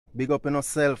Big up on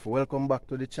yourself. Welcome back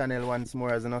to the channel once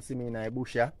more. As you see me in a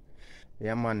bush.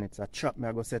 Yeah man, it's a trap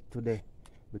I go set today.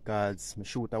 Because I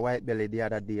shoot a white belly the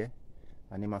other day.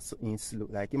 And he look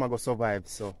like he go survive.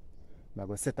 So I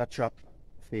go set a trap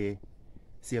for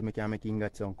see if I can make him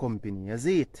get some company. You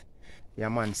see it? Yeah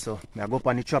man, so I go up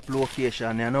on the trap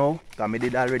location you know. Because I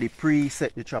did already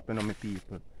pre-set the trap on my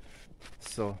people.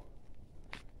 So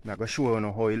I go show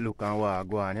you how it look and what I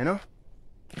go on, you know.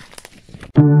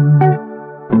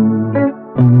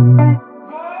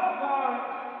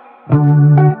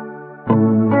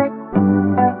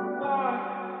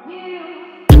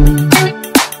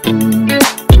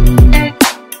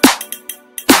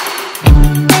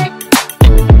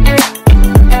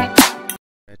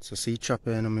 So see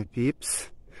chopper on my peeps.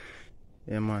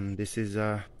 Yeah man, this is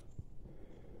one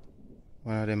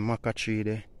of them maca tree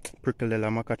there. Prickledella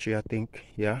maca tree I think.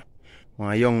 Yeah.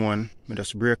 One young one. I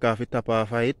just break off the top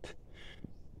of it.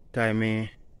 Tie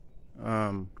me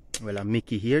well a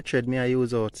Mickey here, thread me I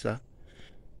use out sir.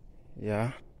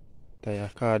 Yeah. Tie a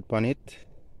card on it.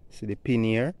 See the pin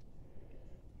here.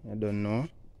 I don't know.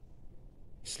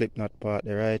 Slip knot part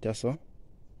the right or so.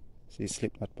 See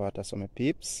slip knot part or so my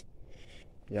peeps.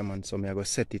 Yeah man, so I go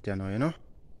set it you know.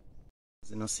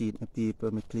 As you know see it my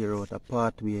people, me clear out a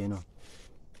pathway you know.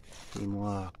 Him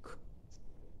walk.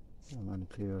 Yeah man,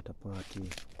 clear out a pathway.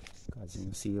 Cause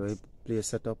you see how the place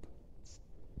set up.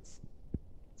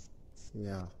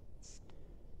 Yeah.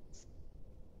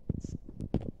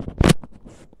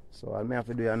 So all I have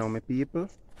to do you know my people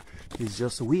is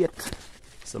just wait.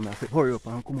 So I have to hurry up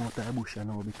and come out of the bush you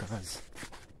know because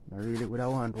I really would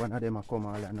want one of them to come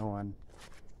all you know and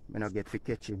I not get to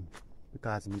catch him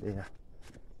because I'm there.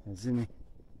 You see me?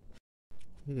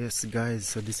 Yes guys,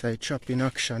 so this is trap in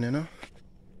action you know.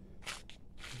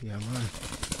 Yeah man.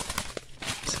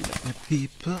 See that my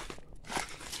people.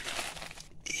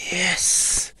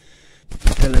 Yes!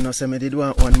 Telling us I did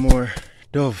want one more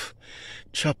dove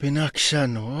trap in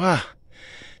action. Wow!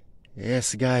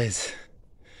 Yes guys.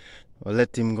 I'll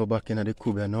let him go back into the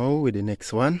cubia now with the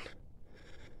next one.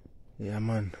 Yeah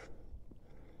man.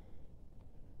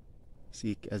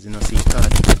 See, as you know, see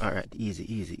card. Alright,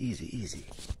 easy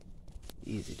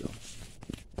though.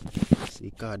 See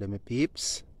card them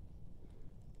peeps.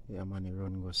 Yeah man, the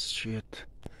run goes straight.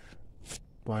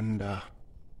 Panda.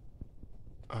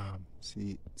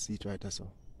 See it right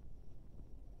so.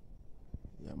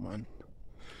 Yeah man.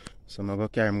 So I'm gonna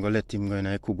carry him, gonna let him go in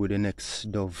a cube with the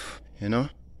next dove, you know?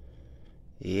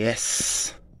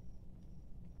 Yes.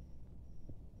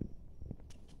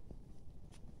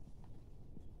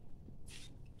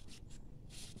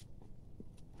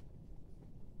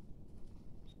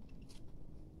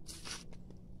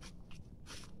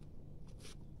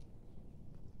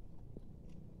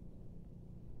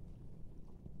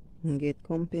 Get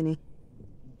company.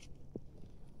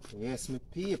 Yes, my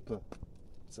people.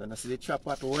 So now see the trap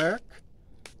at work.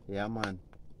 Yeah man.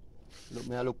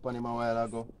 I look on him a while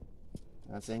ago.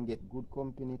 And saying get good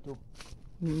company too.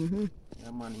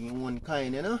 Yeah man, he one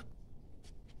kind, you know.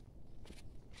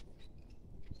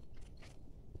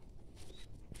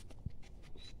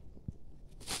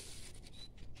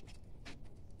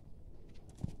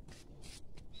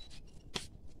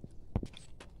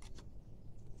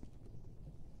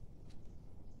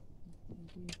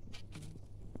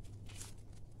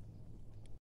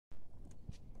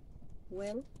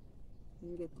 Well,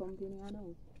 you get company I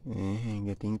know.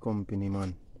 Getting company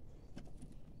man.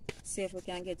 See if we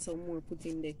can get some more put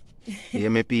in there. Yeah,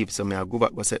 my peeps, so I go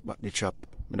back go set back the trap.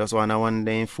 I just want one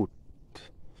day in foot.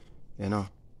 You know.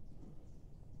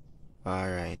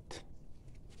 Alright.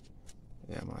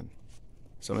 Yeah man.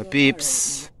 So my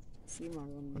peeps.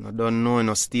 Right, I don't know,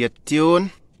 no stay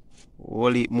tuned.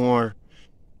 We'll eat more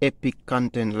epic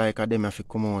content like a them if you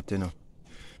come out, you know.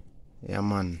 Yeah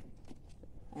man.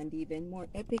 And even more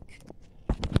epic.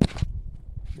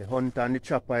 The hunter and the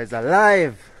trapper is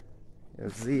alive. You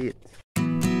see it.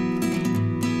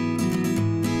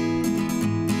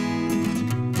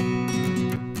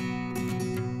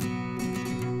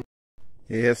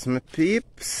 Yes, my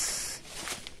peeps.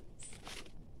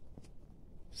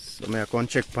 So I can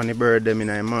check on the bird them in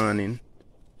the morning.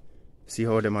 See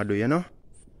how them a do, you know.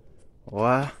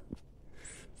 Wow.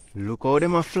 Look how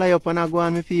them a fly up and a go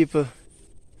on, my people.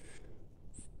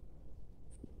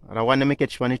 And I want them to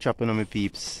catch on the trap, you know, my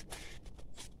peeps.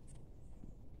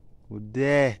 Good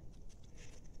there.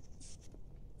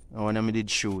 I want them did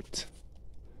shoot.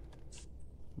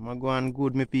 I'm go on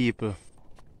good, my people.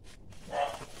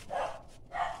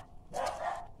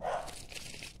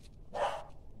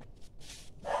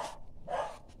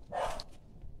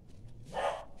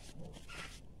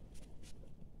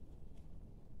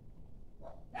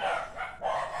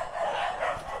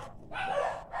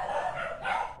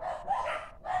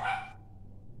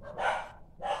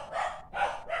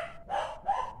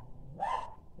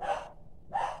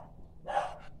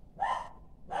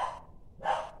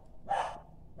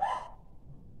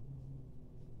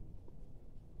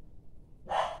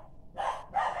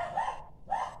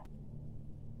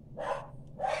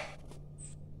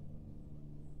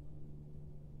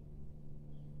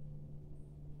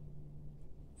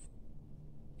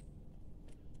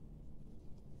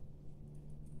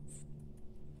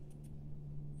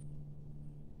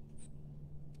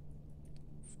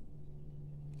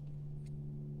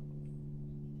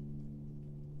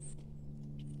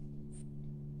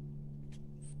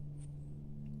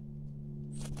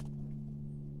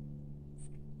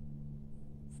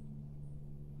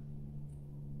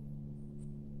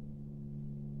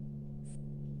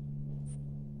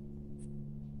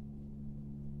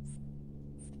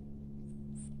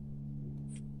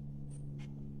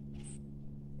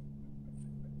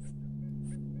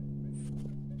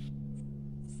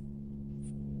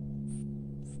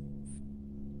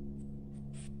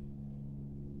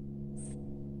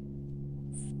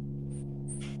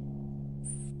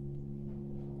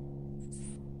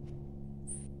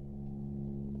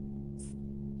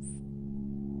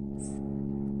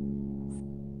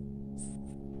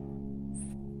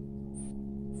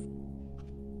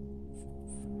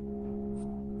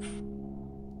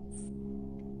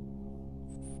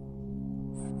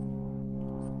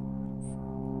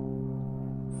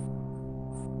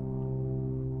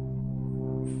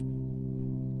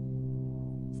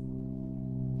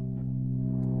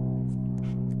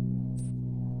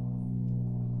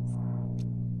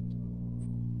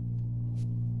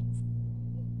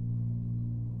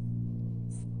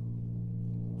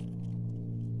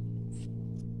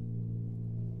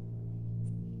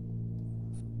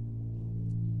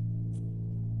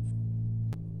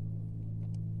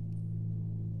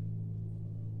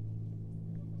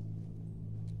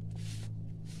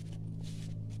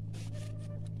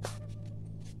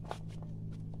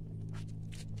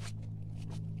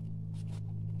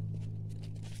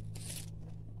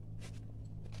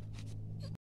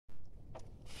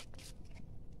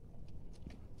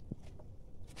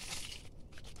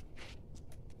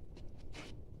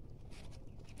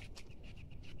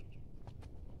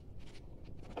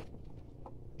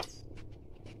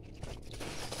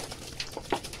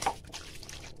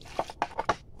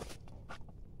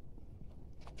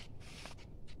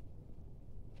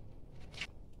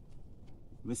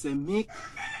 Me say, Mick.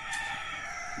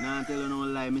 Nah, tell you no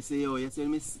lie. Me say, yo, you say,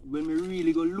 when me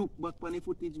really go look back on the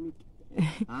footage, Mick,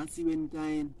 and see when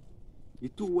time, the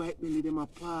two white belly, them a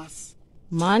pass.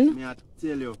 Man. Me have to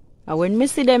tell you. And when me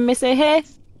see them, me say, hey.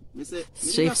 Me say,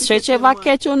 Stretch ever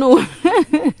catch you know.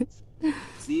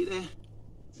 See there?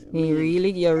 You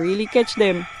really catch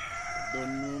them.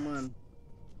 Don't know, man.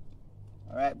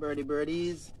 Alright,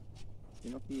 birdies.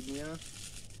 You know, feed me, huh?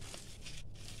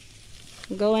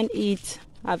 Go and eat.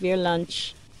 Have your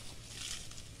lunch.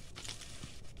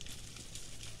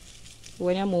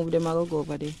 When you move them, I go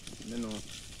over there. You know.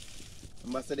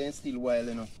 I'm saying still wild,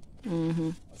 you know. Mm-hmm.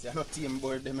 I say, I'm not team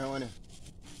bird them, I want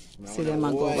to. See them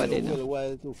and go over there now.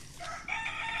 Wild too.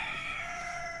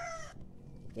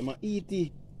 Them a eat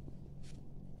it.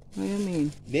 What do you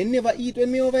mean? They never eat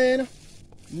when me over here, no?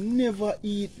 Never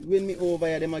eat when me over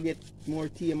here. Them a get more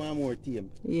tame and more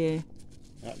tame. Yeah.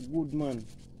 That good, man.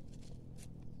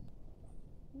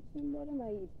 What am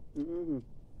I eat? Mm-hmm.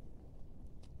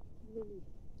 Really?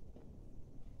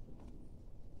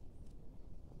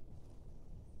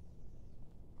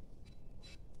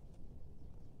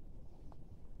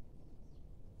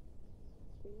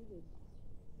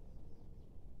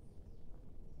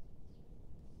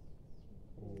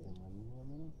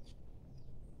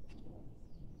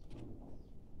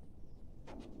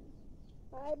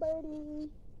 Hi, birdie.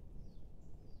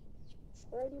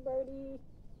 Birdie.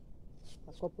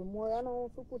 A couple more, I know,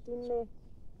 to put in there.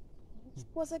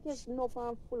 Suppose I catch enough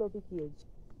and full of the cage.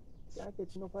 I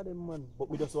catch enough of them, man. But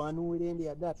me just want to know where they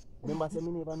are that. Remember, say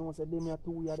me never know, say them are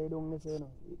 2 years they don't know, say, no.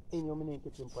 In your minute,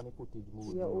 catch them for the footage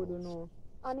move. Yeah, oh, don't know.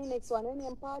 And the next one,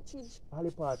 name partridge.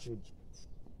 Ali partridge.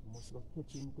 Must not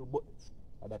catch him too, but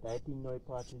that I think no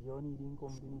partridge, you need in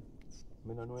company.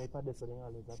 I don't know if I do something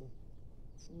always that.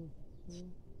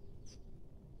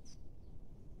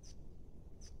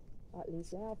 At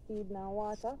least you have feed and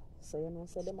water, so you know,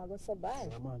 so them are going to survive.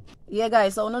 Yeah, man. Yeah,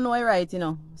 guys, so I don't know it right, you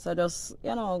know. So just,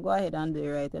 you know, go ahead and do it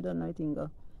right. I don't know anything. Go.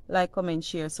 Like, comment,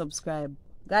 share, subscribe.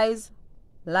 Guys,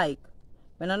 like.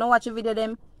 When I don't watch a video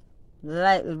them,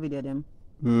 like the video them.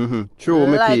 True,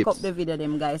 me like peeps. up the video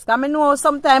them, guys. Because I know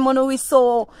sometimes when we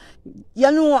so,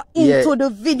 you know, into the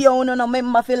video, you know,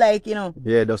 remember feel like, you know.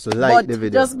 Yeah, just like but the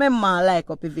video. just remember like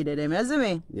up the video them, you see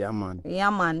me? Yeah, man. Yeah,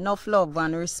 man. Enough love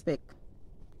and respect.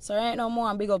 So right now,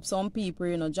 more big up some people,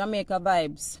 you know, Jamaica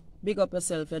Vibez. Big up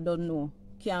yourself, you don't know.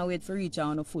 Can't wait for reach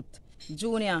on the foot.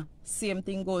 Junior, same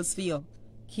thing goes for you.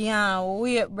 Can't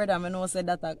wait, brother. I know say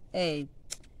that, hey,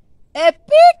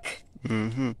 epic.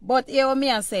 But here what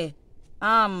me I say,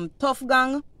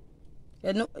 tuff-gong,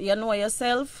 you know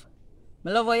yourself. I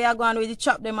love how you going with the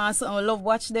chop them and something. I love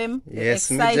watch them.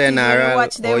 Yes, me exciting general.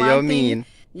 watch them. Oh, you mean?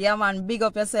 Yeah, man. Big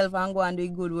up yourself and go and do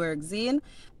good work. Zine.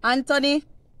 Anthony,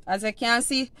 as you can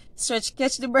see, stretch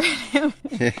catch the bird them.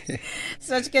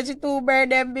 Stretch catch the 2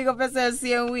 bird them. Big up yourself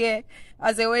same way.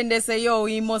 As when they say, yo,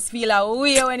 he must feel a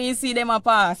way when he see them a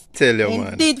pass. Tell you, he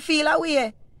man. did feel a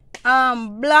way.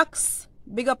 Blaxx.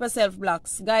 Big up yourself,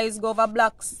 Blaxx. Guys, go over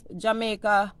Blaxx.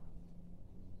 Jamaica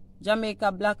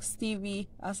Blaxx TV.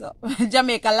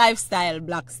 Jamaica LYFESTYLE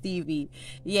Blaxx TV.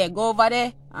 Yeah, go over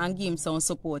there and give him some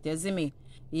support. You see me?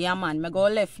 Yeah, man. I go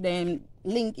left them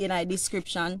link in the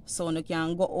description so you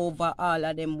can go over all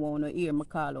of them want to hear me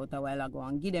call out a while ago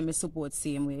and give them a support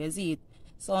same way. You see it?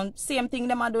 So, same thing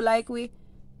them I do like we.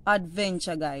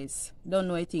 Adventure, guys. Don't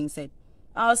know anything said.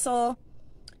 Also,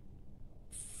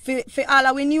 for all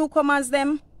our newcomers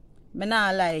them, me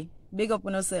nah lie. Big up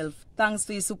on yourself. Thanks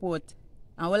for your support.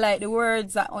 And we like the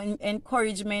words that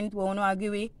encouragement we want to agree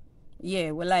with.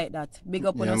 Yeah, we like that. Big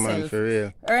up on Yeah, yourself. man, for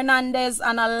real. Hernandez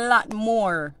and a lot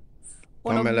more.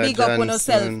 Pamela Big up on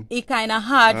yourself. Johnson. It kind of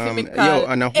hard for me to yo, call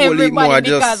and a whole heap everybody more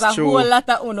because just a whole true. lot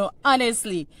of uno.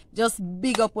 Honestly, just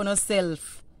big up on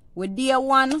yourself. We dear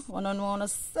one, on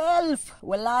yourself.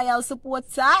 We loyal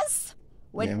supporters.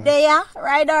 We Yeah, man. there,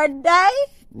 ride or die.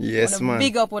 Yes, man.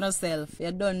 Big up on yourself.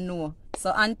 You don't know.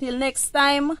 So until next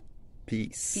time,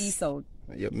 Peace. peace out.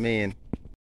 Yeah, man.